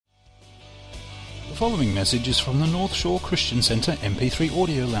The following message is from the North Shore Christian Centre MP3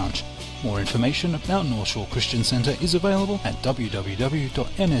 Audio Lounge. More information about North Shore Christian Centre is available at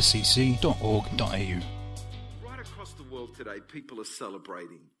www.nscc.org.au. Right across the world today, people are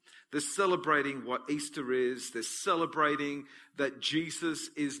celebrating. They're celebrating what Easter is. They're celebrating that Jesus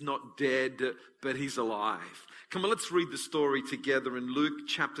is not dead, but he's alive. Come on, let's read the story together in Luke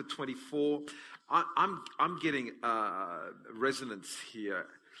chapter 24. I'm getting resonance here.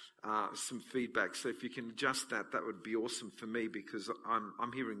 Some feedback. So if you can adjust that, that would be awesome for me, because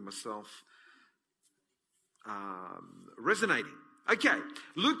I'm hearing myself resonating. Okay,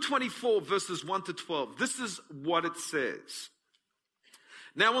 Luke 24 verses 1 to 12. This is what it says.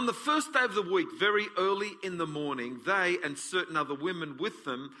 Now on the first day of the week, very early in the morning, they and certain other women with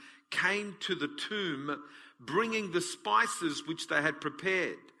them came to the tomb, bringing the spices which they had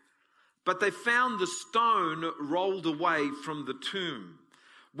prepared. But they found the stone rolled away from the tomb.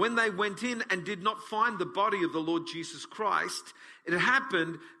 When they went in and did not find the body of the Lord Jesus Christ, it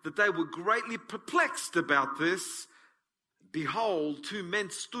happened that they were greatly perplexed about this. Behold, two men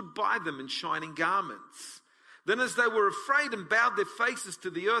stood by them in shining garments. Then as they were afraid and bowed their faces to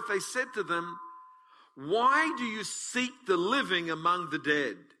the earth, they said to them, "Why do you seek the living among the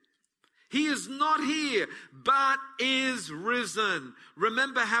dead? He is not here, but is risen.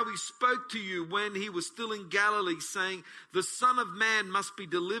 Remember how he spoke to you when he was still in Galilee, saying, the Son of Man must be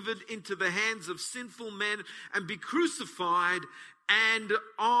delivered into the hands of sinful men and be crucified, and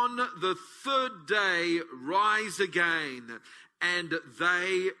on the third day rise again." And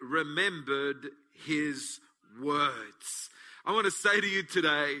they remembered his words. I want to say to you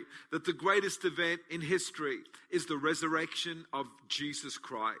today that the greatest event in history is the resurrection of Jesus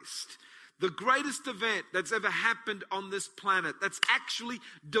Christ. The greatest event that's ever happened on this planet, that's actually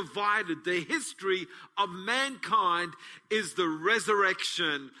divided the history of mankind, is the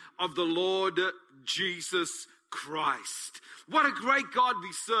resurrection of the Lord Jesus Christ. What a great God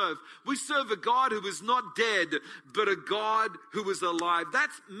we serve. We serve a God who is not dead, but a God who is alive.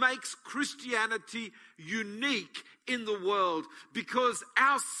 That makes Christianity unique in the world, because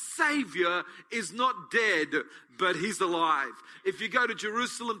our Savior is not dead, but he's alive. If you go to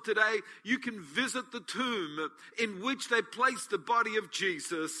Jerusalem today, you can visit the tomb in which they placed the body of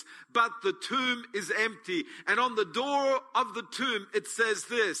Jesus, but the tomb is empty. And on the door of the tomb, it says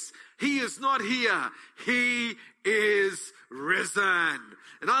this: he is not here, he is risen.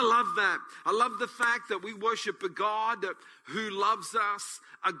 And I love that. I love the fact that we worship a God who loves us,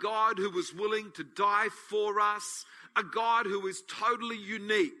 a God who was willing to die for us, a God who is totally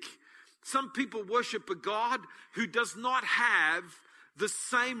unique. Some people worship a God who does not have the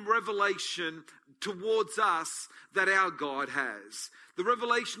same revelation towards us that our God has. The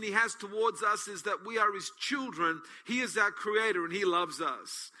revelation he has towards us is that we are his children. He is our creator and he loves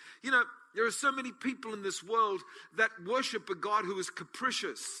us. You know, there are so many people in this world that worship a God who is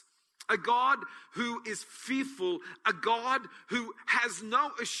capricious, a God who is fearful, a God who has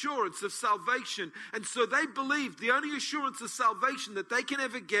no assurance of salvation. And so they believe the only assurance of salvation that they can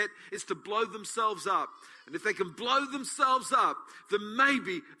ever get is to blow themselves up. And if they can blow themselves up, then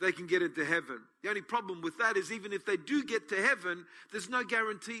maybe they can get into heaven. The only problem with that is, even if they do get to heaven, there's no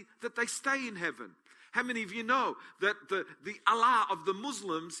guarantee that they stay in heaven. How many of you know that the Allah of the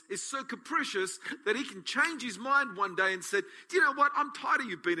Muslims is so capricious that he can change his mind one day and say, do you know what? I'm tired of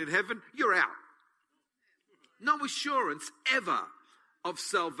you being in heaven. You're out. No assurance ever of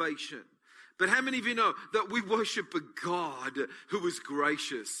salvation. But how many of you know that we worship a God who is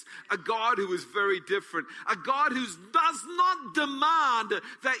gracious, a God who is very different, a God who does not demand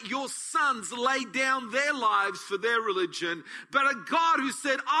that your sons lay down their lives for their religion, but a God who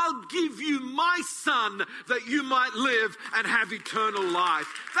said, I'll give you my son that you might live and have eternal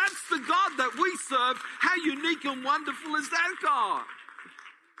life. That's the God that we serve. How unique and wonderful is that God?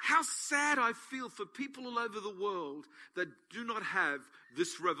 How sad I feel for people all over the world that do not have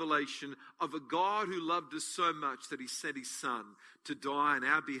this revelation of a God who loved us so much that he sent his son to die on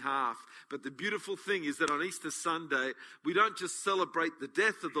our behalf. But the beautiful thing is that on Easter Sunday, we don't just celebrate the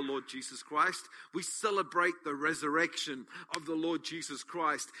death of the Lord Jesus Christ, we celebrate the resurrection of the Lord Jesus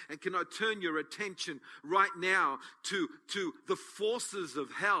Christ. And can I turn your attention right now to the forces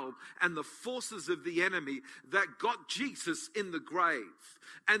of hell and the forces of the enemy that got Jesus in the grave?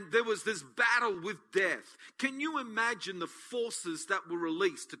 And there was this battle with death. Can you imagine the forces that were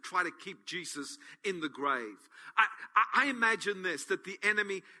released to try to keep Jesus in the grave? I imagine this, that the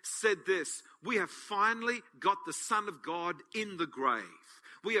enemy said this: we have finally got the Son of God in the grave.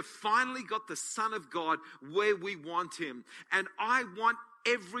 We have finally got the Son of God where we want him. And I want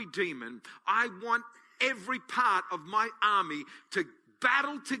every demon, I want every part of my army to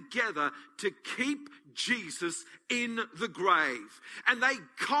battled together to keep Jesus in the grave. And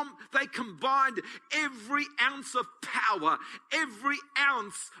they combined every ounce of power, every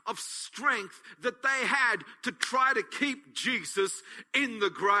ounce of strength that they had to try to keep Jesus in the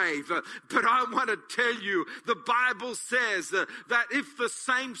grave. But I want to tell you, the Bible says that if the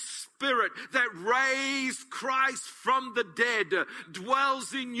same Spirit that raised Christ from the dead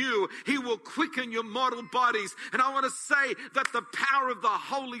dwells in you, He will quicken your mortal bodies. And I want to say that the power of the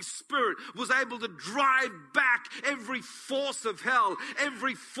Holy Spirit was able to drive back every force of hell,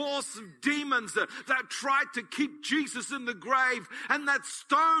 every force of demons that tried to keep Jesus in the grave. And that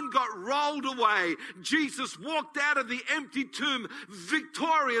stone got rolled away. Jesus walked out of the empty tomb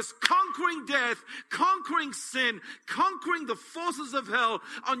victorious, conquering death, conquering sin, conquering the forces of hell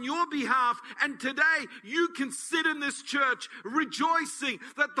on your behalf. And today you can sit in this church rejoicing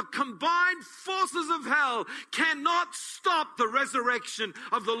that the combined forces of hell cannot stop the resurrection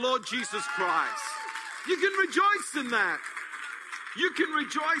of the Lord Jesus Christ. You can rejoice in that. You can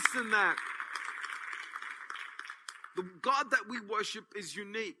rejoice in that. The God that we worship is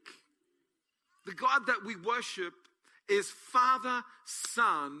unique. The God that we worship is Father,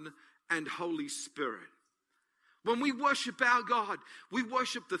 Son, and Holy Spirit. When we worship our God, we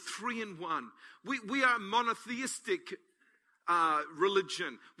worship the three-in-one. We are a monotheistic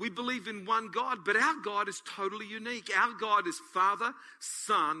religion. We believe in one God, but our God is totally unique. Our God is Father,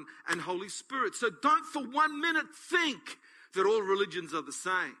 Son, and Holy Spirit. So don't for 1 minute think that all religions are the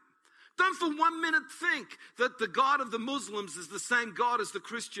same. Don't for 1 minute think that the God of the Muslims is the same God as the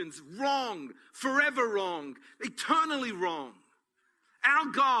Christians. Wrong. Forever wrong. Eternally wrong.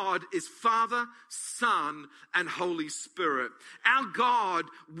 Our God is Father, Son, and Holy Spirit. Our God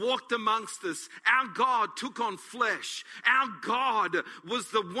walked amongst us. Our God took on flesh. Our God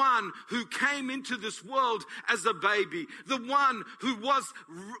was the one who came into this world as a baby, the one who was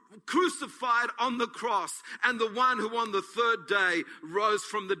crucified on the cross, and the one who on the third day rose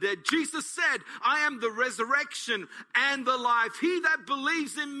from the dead. Jesus said, I am the resurrection and the life. He that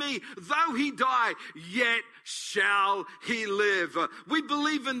believes in me, though he die, yet shall he live. We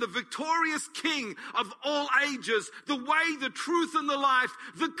believe in the victorious King of all ages, the way, the truth, and the life,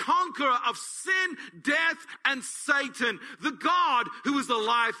 the conqueror of sin, death, and Satan, the God who is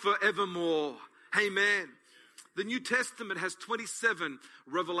alive forevermore. Amen. The New Testament has 27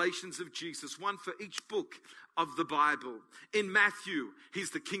 revelations of Jesus, one for each book of the Bible. In Matthew, he's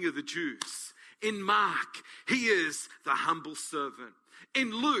the King of the Jews. In Mark, he is the humble servant.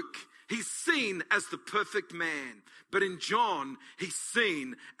 In Luke, he's seen as the perfect man. But in John, he's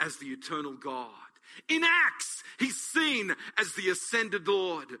seen as the eternal God. In Acts, he's seen as the ascended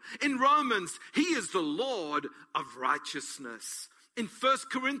Lord. In Romans, he is the Lord of righteousness. In 1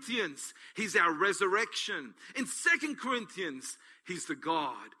 Corinthians, he's our resurrection. In 2 Corinthians, he's the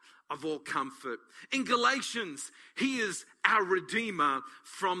God of all comfort. In Galatians, he is our Redeemer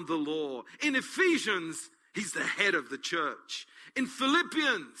from the law. In Ephesians, he's the head of the church. In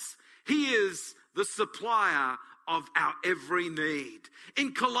Philippians, he is the supplier of our every need.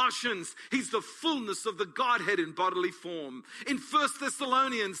 In Colossians, he's the fullness of the Godhead in bodily form. In 1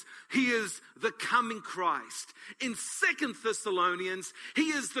 Thessalonians, he is the coming Christ. In 2 Thessalonians, he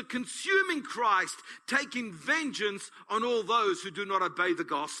is the consuming Christ, taking vengeance on all those who do not obey the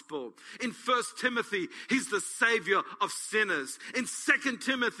gospel. In 1 Timothy, he's the Savior of sinners. In 2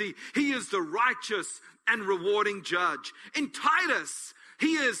 Timothy, he is the righteous and rewarding judge. In Titus,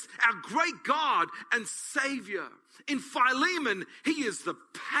 he is our great God and Savior. In Philemon, he is the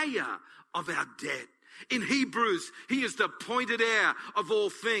payer of our debt. In Hebrews, he is the appointed heir of all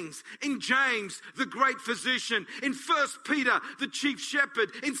things. In James, the great physician. In 1 Peter, the chief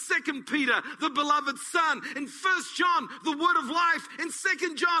shepherd. In 2 Peter, the beloved son. In 1 John, the word of life. In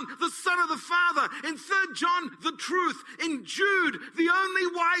 2 John, the son of the Father. In 3 John, the truth. In Jude, the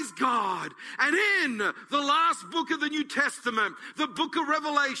only wise God. And in the last book of the New Testament, the book of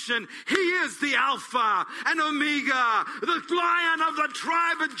Revelation, he is the Alpha and Omega, the Lion of the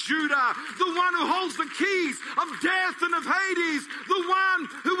tribe of Judah, the one who holds the keys of death and of Hades, the one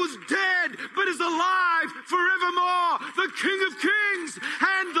who was dead but is alive forevermore, the King of Kings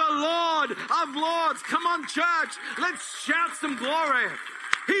and the Lord of Lords. Come on, church, let's shout some glory.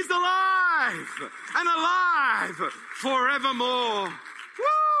 He's alive and alive forevermore.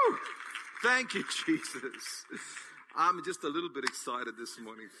 Woo! Thank you, Jesus. I'm just a little bit excited this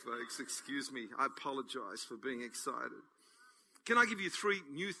morning, folks. Excuse me. I apologize for being excited. Can I give you 3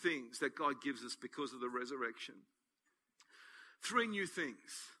 new things that God gives us because of the resurrection? 3 new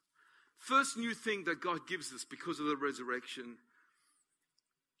things. First new thing that God gives us because of the resurrection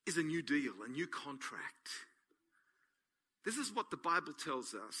is a new deal, a new contract. This is what the Bible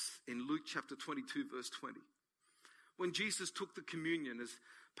tells us in Luke chapter 22, verse 20. When Jesus took the communion, as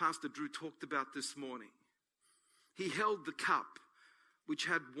Pastor Drew talked about this morning, he held the cup which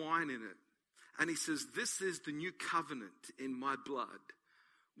had wine in it. And he says, this is the new covenant in my blood,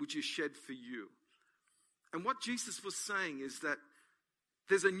 which is shed for you. And what Jesus was saying is that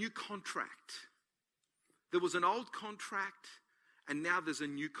there's a new contract. There was an old contract, and now there's a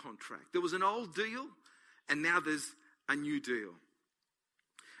new contract. There was an old deal, and now there's a new deal.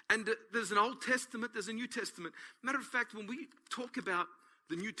 And there's an Old Testament, there's a New Testament. Matter of fact, when we talk about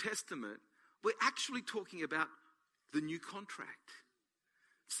the New Testament, we're actually talking about the new contract.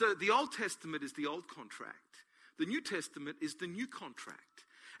 So the Old Testament is the old contract. The New Testament is the new contract.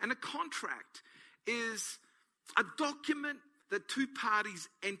 And a contract is a document that two parties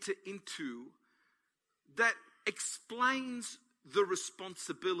enter into that explains the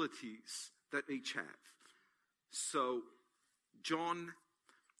responsibilities that each have. So John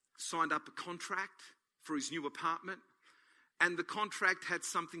signed up a contract for his new apartment, and the contract had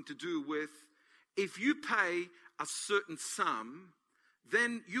something to do with, if you pay a certain sum,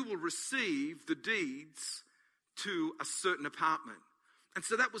 then you will receive the deeds to a certain apartment. And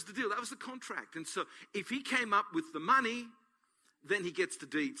so that was the deal. That was the contract. And so if he came up with the money, then he gets the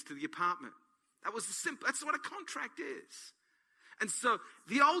deeds to the apartment. That was the simple. That's what a contract is. And so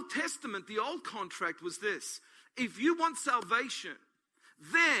the Old Testament, the old contract was this. If you want salvation,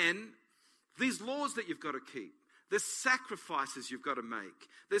 then these laws that you've got to keep. There's sacrifices you've got to make.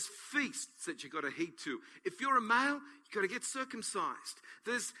 There's feasts that you've got to heed to. If you're a male, you've got to get circumcised.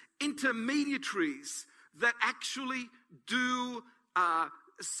 There's intermediaries that actually do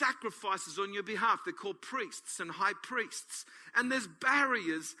sacrifices on your behalf. They're called priests and high priests. And there's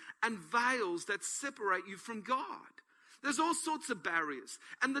barriers and veils that separate you from God. There's all sorts of barriers.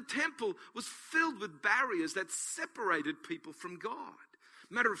 And the temple was filled with barriers that separated people from God.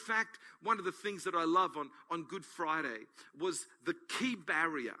 Matter of fact, one of the things that I love on Good Friday was the key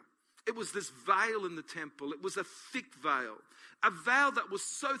barrier. It was this veil in the temple. It was a thick veil. A veil that was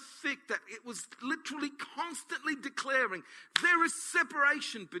so thick that it was literally constantly declaring, there is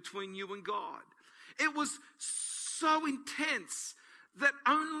separation between you and God. It was so intense that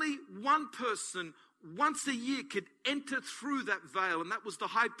only one person once a year could enter through that veil, and that was the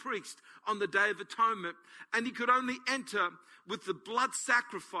high priest on the Day of Atonement. And he could only enter with the blood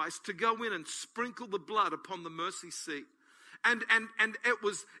sacrifice to go in and sprinkle the blood upon the mercy seat. And it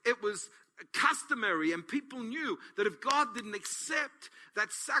was customary, and people knew that if God didn't accept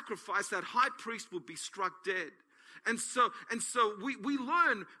that sacrifice, that high priest would be struck dead. And so we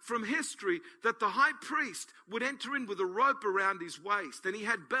learn from history that the high priest would enter in with a rope around his waist, and he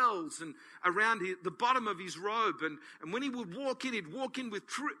had bells and around the bottom of his robe. And when he would walk in, he'd walk in with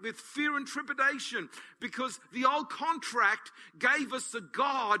fear and trepidation, because the old contract gave us a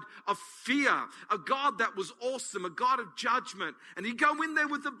God of fear, a God that was awesome, a God of judgment. And he'd go in there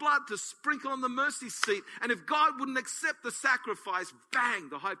with the blood to sprinkle on the mercy seat. And if God wouldn't accept the sacrifice, bang,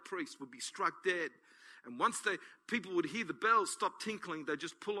 the high priest would be struck dead. And once people would hear the bells stop tinkling, they'd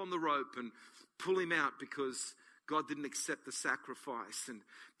just pull on the rope and pull him out because God didn't accept the sacrifice.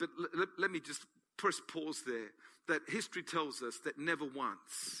 But let me just press pause there. That history tells us that never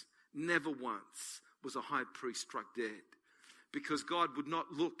once was a high priest struck dead, because God would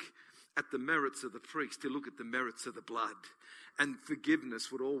not look at the merits of the priest. He'd look at the merits of the blood. And forgiveness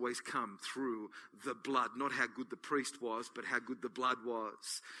would always come through the blood. Not how good the priest was, but how good the blood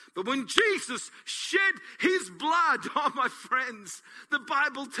was. But when Jesus shed his blood, oh my friends, the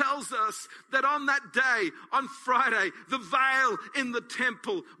Bible tells us that on that day, on Friday, the veil in the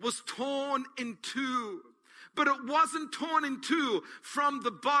temple was torn in two. But it wasn't torn in two from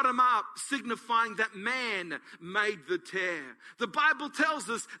the bottom up, signifying that man made the tear. The Bible tells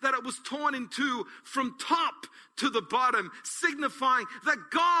us that it was torn in two from top to the bottom, signifying that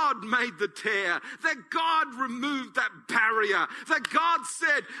God made the tear, that God removed that barrier, that God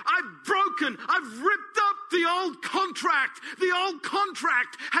said, I've ripped up the old contract. The old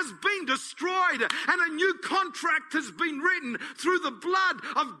contract has been destroyed, and a new contract has been written through the blood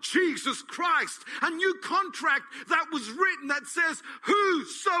of Jesus Christ. A new contract that was written that says,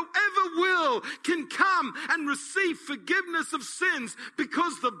 whosoever will can come and receive forgiveness of sins,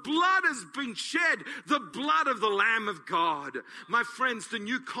 because the blood has been shed, the blood of the Lamb of God. My friends, the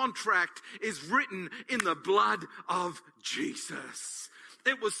new contract is written in the blood of Jesus.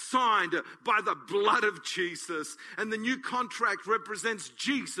 It was signed by the blood of Jesus. And the new contract represents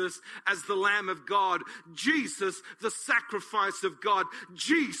Jesus as the Lamb of God. Jesus, the sacrifice of God.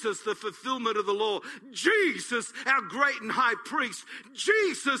 Jesus, the fulfillment of the law. Jesus, our great and high priest.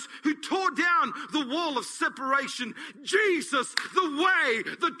 Jesus, who tore down the wall of separation. Jesus, the way,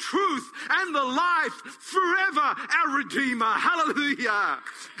 the truth, and the life. Forever our Redeemer. Hallelujah.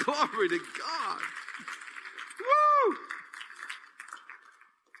 Glory to God. Woo!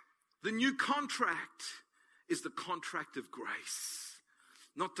 The new contract is the contract of grace.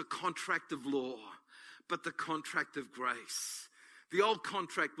 Not the contract of law, but the contract of grace. The old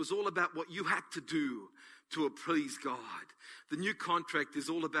contract was all about what you had to do to please God. The new contract is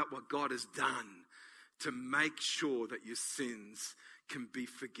all about what God has done to make sure that your sins can be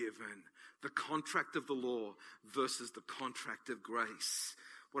forgiven. The contract of the law versus the contract of grace.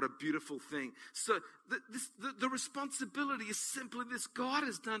 What a beautiful thing. So the responsibility is simply this. God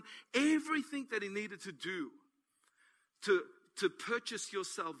has done everything that he needed to do to purchase your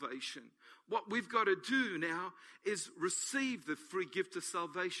salvation. What we've got to do now is receive the free gift of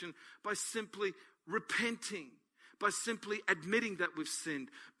salvation by simply repenting, by simply admitting that we've sinned,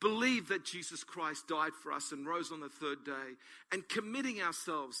 believe that Jesus Christ died for us and rose on the third day, and committing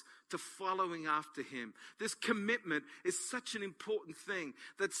ourselves to following after him. This commitment is such an important thing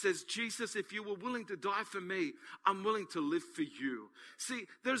that says, Jesus, if you were willing to die for me, I'm willing to live for you. See,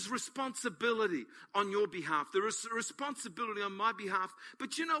 there's responsibility on your behalf. There is responsibility on my behalf.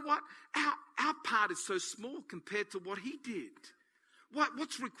 But you know what? Our part is so small compared to what he did.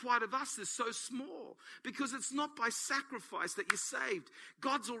 What's required of us is so small because it's not by sacrifice that you're saved.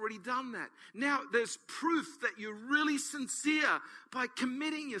 God's already done that. Now there's proof that you're really sincere by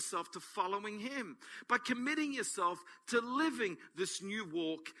committing yourself to following him, by committing yourself to living this new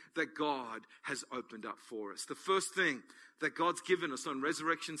walk that God has opened up for us. The first thing that God's given us on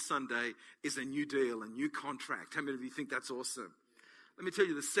Resurrection Sunday is a new deal, a new contract. How many of you think that's awesome? Let me tell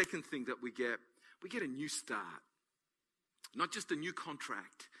you the second thing that we get a new start. Not just a new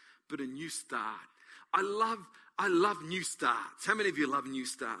contract, but a new start. I love new starts. How many of you love new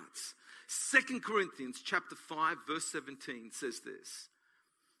starts? 2 Corinthians chapter 5, verse 17 says this.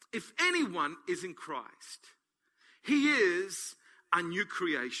 If anyone is in Christ, he is a new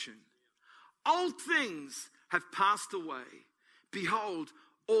creation. Old things have passed away. Behold,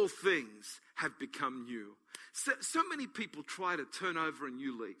 all things have become new. So many people try to turn over a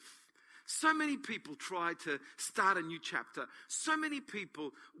new leaf. So many people try to start a new chapter. So many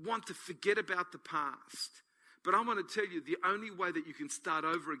people want to forget about the past. But I want to tell you, the only way that you can start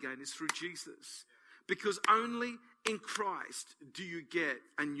over again is through Jesus. Because only in Christ do you get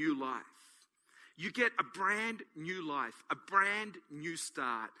a new life. You get a brand new life, a brand new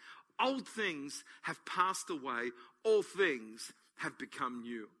start. Old things have passed away. All things have become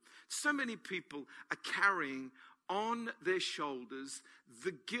new. So many people are carrying on their shoulders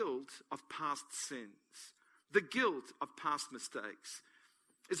the guilt of past sins, the guilt of past mistakes.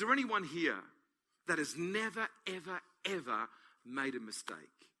 Is there anyone here that has never, ever, ever made a mistake?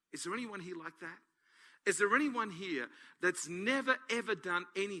 Is there anyone here like that? Is there anyone here that's never, ever done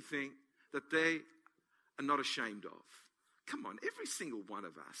anything that they are not ashamed of? Come on, every single one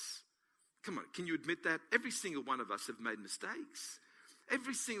of us. Come on, can you admit that? Every single one of us have made mistakes.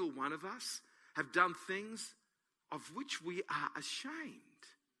 Every single one of us have done things of which we are ashamed.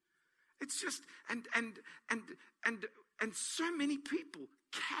 It's just, and so many people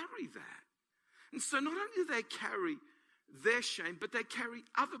carry that. And so not only do they carry their shame, but they carry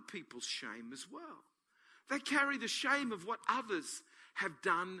other people's shame as well. They carry the shame of what others have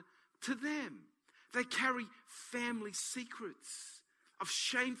done to them. They carry family secrets of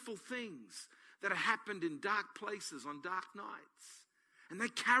shameful things that have happened in dark places on dark nights. And they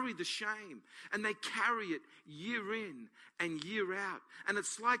carry the shame, and they carry it year in and year out. And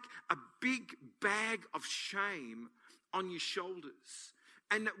it's like a big bag of shame on your shoulders,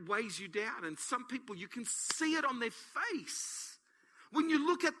 and it weighs you down. And some people, you can see it on their face. When you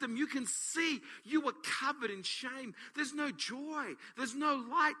look at them, you can see you are covered in shame. There's no joy. There's no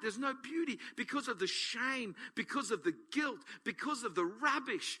light. There's no beauty because of the shame, because of the guilt, because of the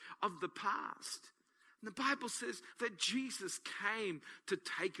rubbish of the past. And the Bible says that Jesus came to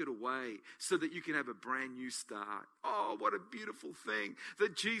take it away so that you can have a brand new start. Oh, what a beautiful thing.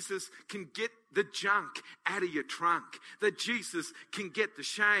 That Jesus can get the junk out of your trunk. That Jesus can get the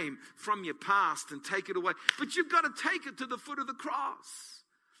shame from your past and take it away. But you've got to take it to the foot of the cross.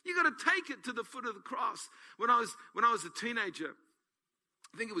 You've got to take it to the foot of the cross. When I was a teenager,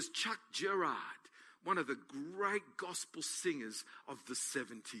 I think it was Chuck Gerard one of the great gospel singers of the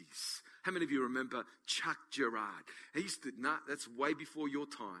 70s. How many of you remember Chuck Gerard? He used to, that's way before your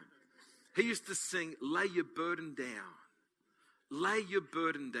time. He used to sing, lay your burden down. Lay your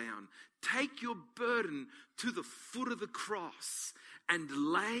burden down. Take your burden to the foot of the cross and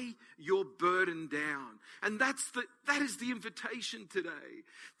lay your burden down. And that is the invitation today.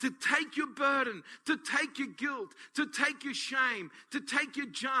 To take your burden, to take your guilt, to take your shame, to take your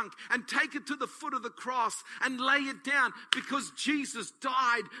junk and take it to the foot of the cross and lay it down, because Jesus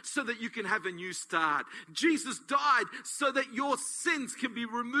died so that you can have a new start. Jesus died so that your sins can be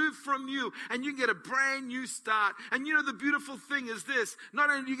removed from you and you can get a brand new start. And you know, the beautiful thing is this: not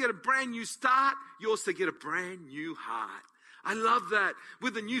only do you get a brand new start, you also get a brand new heart. I love that.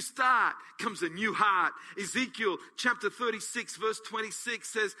 With a new start comes a new heart. Ezekiel chapter 36 verse 26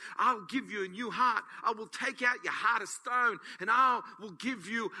 says, I'll give you a new heart. I will take out your heart of stone and I will give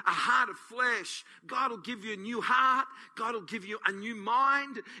you a heart of flesh. God will give you a new heart. God will give you a new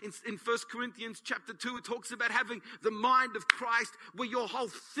mind. In 1 Corinthians chapter 2, it talks about having the mind of Christ, where your whole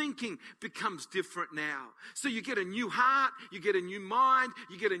thinking becomes different now. So you get a new heart, you get a new mind,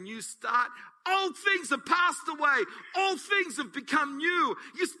 you get a new start. Old things have passed away. All things have become new.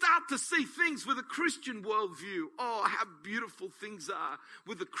 You start to see things with a Christian worldview. Oh, how beautiful things are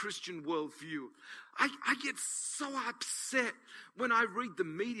with a Christian worldview. I get so upset when I read the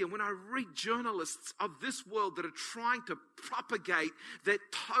media, when I read journalists of this world that are trying to propagate their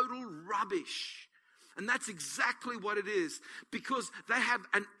total rubbish. And that's exactly what it is, because they have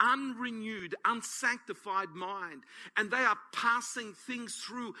an unrenewed, unsanctified mind, and they are passing things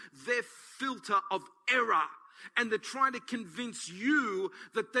through their filter of error, and they're trying to convince you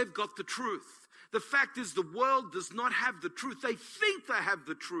that they've got the truth. The fact is, the world does not have the truth. They think they have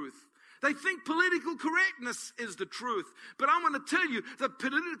the truth. They think political correctness is the truth. But I want to tell you that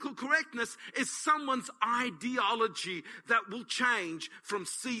political correctness is someone's ideology that will change from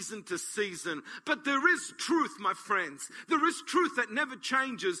season to season. But there is truth, my friends. There is truth that never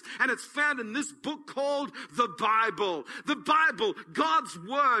changes. And it's found in this book called the Bible. The Bible, God's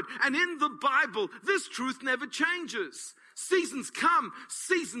Word. And in the Bible, this truth never changes. Seasons come,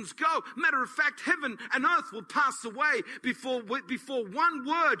 seasons go. Matter of fact, heaven and earth will pass away before one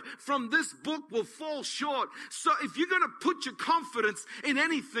word from this book will fall short. So if you're going to put your confidence in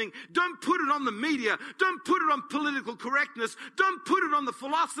anything, don't put it on the media. Don't put it on political correctness. Don't put it on the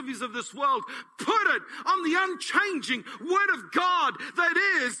philosophies of this world. Put it on the unchanging Word of God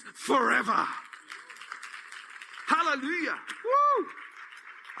that is forever. Hallelujah. Woo!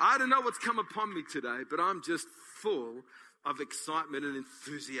 I don't know what's come upon me today, but I'm just full of excitement and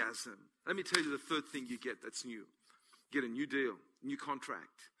enthusiasm. Let me tell you the third thing you get that's new. You get a new deal, new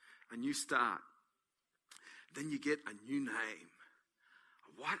contract, a new start. Then you get a new name.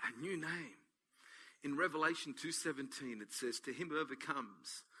 What? A new name. In Revelation 2:17, it says, to him who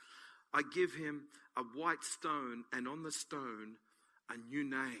overcomes, I give him a white stone, and on the stone a new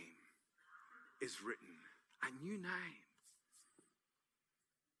name is written. A new name.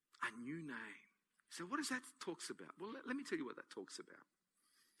 A new name. So what does that talks about? Well, let me tell you what that talks about.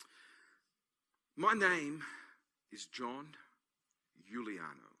 My name is John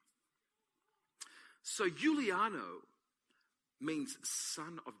Giuliano. So Giuliano means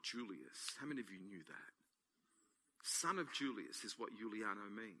son of Julius. How many of you knew that? Son of Julius is what Giuliano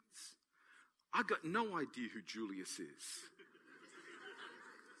means. I got no idea who Julius is.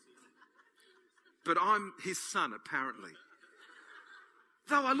 But I'm his son, apparently.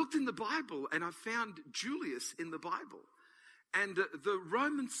 Though I looked in the Bible and I found Julius in the Bible. And the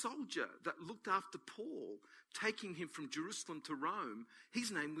Roman soldier that looked after Paul, taking him from Jerusalem to Rome,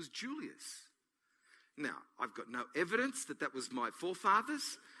 his name was Julius. Now, I've got no evidence that that was my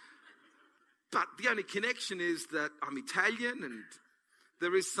forefathers. But the only connection is that I'm Italian and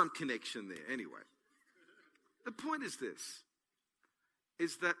there is some connection there. Anyway, the point is this,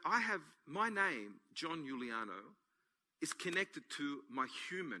 is that I have my name, John Giuliano, is connected to my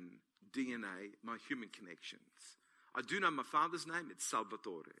human DNA, my human connections. I do know my father's name, it's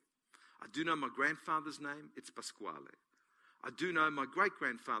Salvatore. I do know my grandfather's name, it's Pasquale. I do know my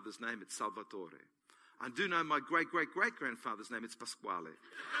great-grandfather's name, it's Salvatore. I do know my great-great-great-grandfather's name, it's Pasquale.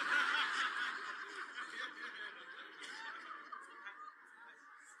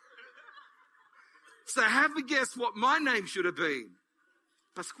 So have a guess what my name should have been.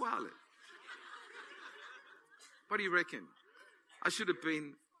 Pasquale. What do you reckon? I should have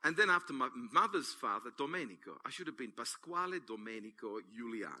been, and then after my mother's father, Domenico, I should have been Pasquale Domenico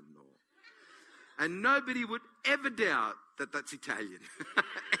Giuliano. And nobody would ever doubt that that's Italian.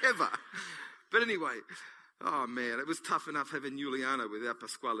 Ever. But anyway, oh man, it was tough enough having Giuliano without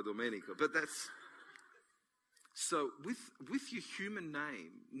Pasquale Domenico. But So with your human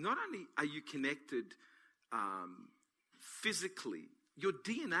name, not only are you connected physically, your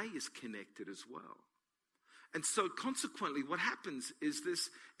DNA is connected as well. And so consequently, what happens is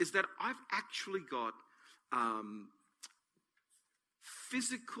that I've actually got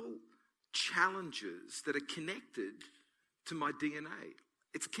physical challenges that are connected to my DNA.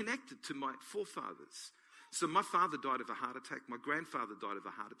 It's connected to my forefathers. So my father died of a heart attack. My grandfather died of a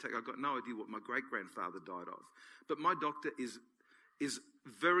heart attack. I've got no idea what my great-grandfather died of. But my doctor is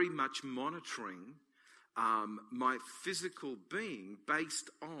very much monitoring my physical being based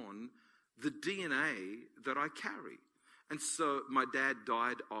on the DNA that I carry. And so my dad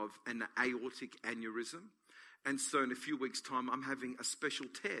died of an aortic aneurysm. And so in a few weeks' time, I'm having a special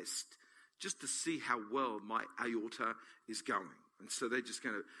test just to see how well my aorta is going. And so they're just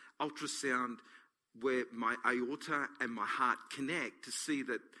going to ultrasound where my aorta and my heart connect to see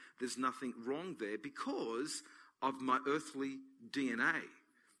that there's nothing wrong there because of my earthly DNA.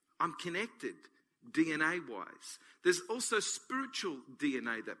 I'm connected DNA-wise. There's also spiritual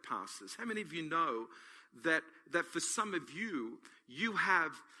DNA that passes. How many of you know that for some of you, you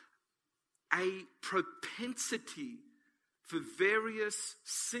have a propensity for various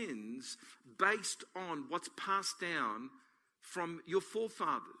sins based on what's passed down from your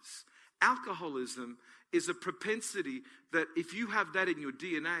forefathers? Alcoholism is a propensity that if you have that in your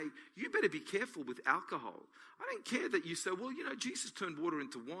DNA, you better be careful with alcohol. I don't care that you say, well, Jesus turned water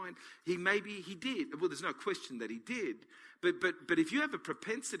into wine. He did. Well, there's no question that he did. But if you have a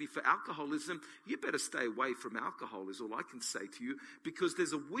propensity for alcoholism, you better stay away from alcohol is all I can say to you, because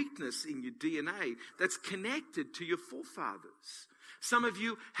there's a weakness in your DNA that's connected to your forefathers. Some of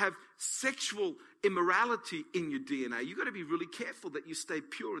you have sexual immorality in your DNA. You've got to be really careful that you stay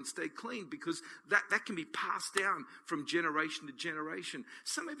pure and stay clean, because that can be passed down from generation to generation.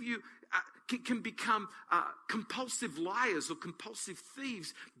 Some of you can become compulsive liars or compulsive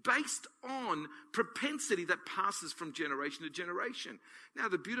thieves based on propensity that passes from generation to generation. Now,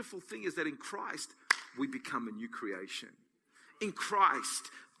 the beautiful thing is that in Christ, we become a new creation. In Christ,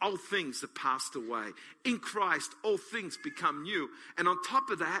 old things have passed away. In Christ, all things become new. And on top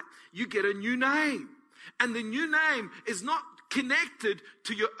of that, you get a new name. And the new name is not connected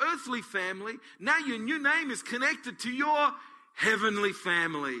to your earthly family. Now your new name is connected to your heavenly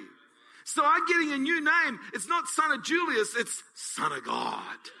family. So I'm getting a new name. It's not Son of Julius, it's Son of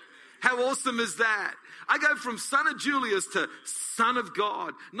God. How awesome is that? I go from Son of Julius to Son of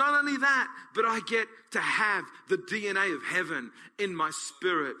God. Not only that, but I get to have the DNA of heaven in my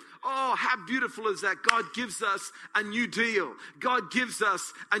spirit. Oh, how beautiful is that? God gives us a new deal. God gives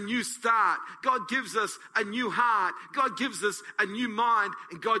us a new start. God gives us a new heart. God gives us a new mind.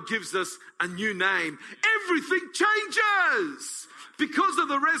 And God gives us a new name. Everything changes because of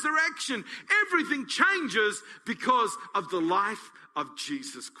the resurrection. Everything changes because of the life of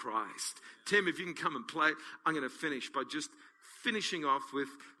Jesus Christ. Tim, if you can come and play, I'm going to finish by just finishing off with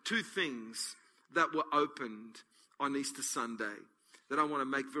two things that were opened on Easter Sunday that I want to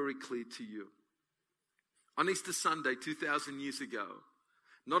make very clear to you. On Easter Sunday, 2,000 years ago,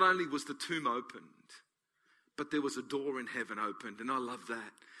 not only was the tomb opened, but there was a door in heaven opened, and I love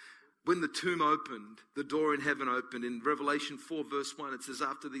that. When the tomb opened, the door in heaven opened. In Revelation 4 verse 1, it says,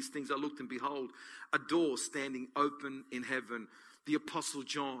 after these things I looked, and behold, a door standing open in heaven. The Apostle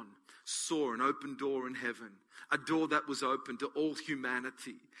John saw an open door in heaven, a door that was open to all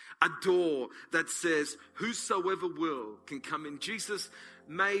humanity, a door that says, whosoever will can come in. Jesus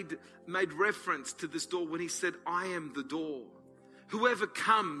made reference to this door when he said, I am the door. Whoever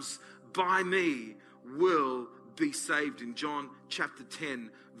comes by me will be saved. In John chapter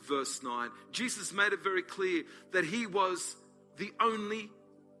 10 verse 9, Jesus made it very clear that he was the only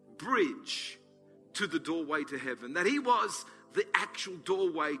bridge to the doorway to heaven, that he was the actual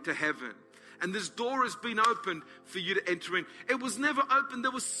doorway to heaven. And this door has been opened for you to enter in. It was never open.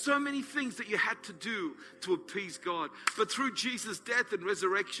 There were so many things that you had to do to appease God. But through Jesus' death and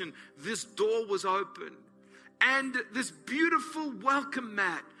resurrection, this door was open. And this beautiful welcome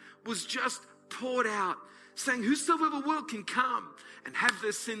mat was just poured out, saying, whosoever will can come and have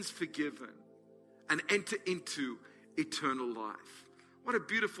their sins forgiven and enter into eternal life. What a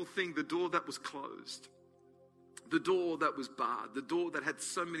beautiful thing, the door that was closed. The door that was barred, the door that had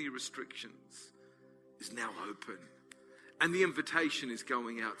so many restrictions, is now open. And the invitation is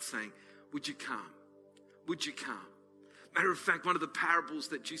going out saying, would you come? Would you come? Matter of fact, one of the parables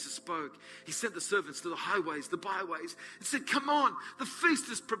that Jesus spoke, he sent the servants to the highways, the byways, and said, come on, the feast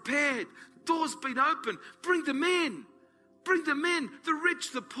is prepared. The door's been opened. Bring them in. Bring them in, the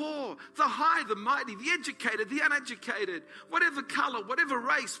rich, the poor, the high, the mighty, the educated, the uneducated, whatever color, whatever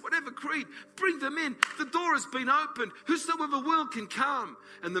race, whatever creed. Bring them in. The door has been opened. Whosoever will can come.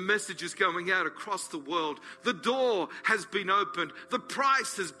 And the message is going out across the world. The door has been opened. The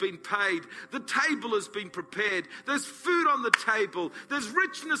price has been paid. The table has been prepared. There's food on the table. There's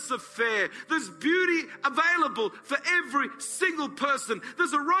richness of fare. There's beauty available for every single person.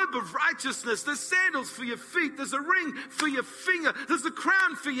 There's a robe of righteousness. There's sandals for your feet. There's a ring for your finger. There's a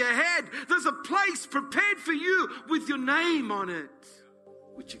crown for your head. There's a place prepared for you with your name on it.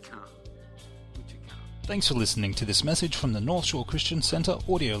 Would you come? Would you come? Thanks for listening to this message from the North Shore Christian Centre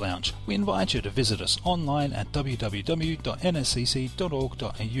Audio Lounge. We invite you to visit us online at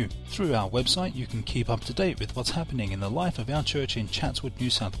www.nscc.org.au. Through our website, you can keep up to date with what's happening in the life of our church in Chatswood, New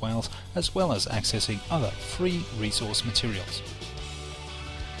South Wales, as well as accessing other free resource materials.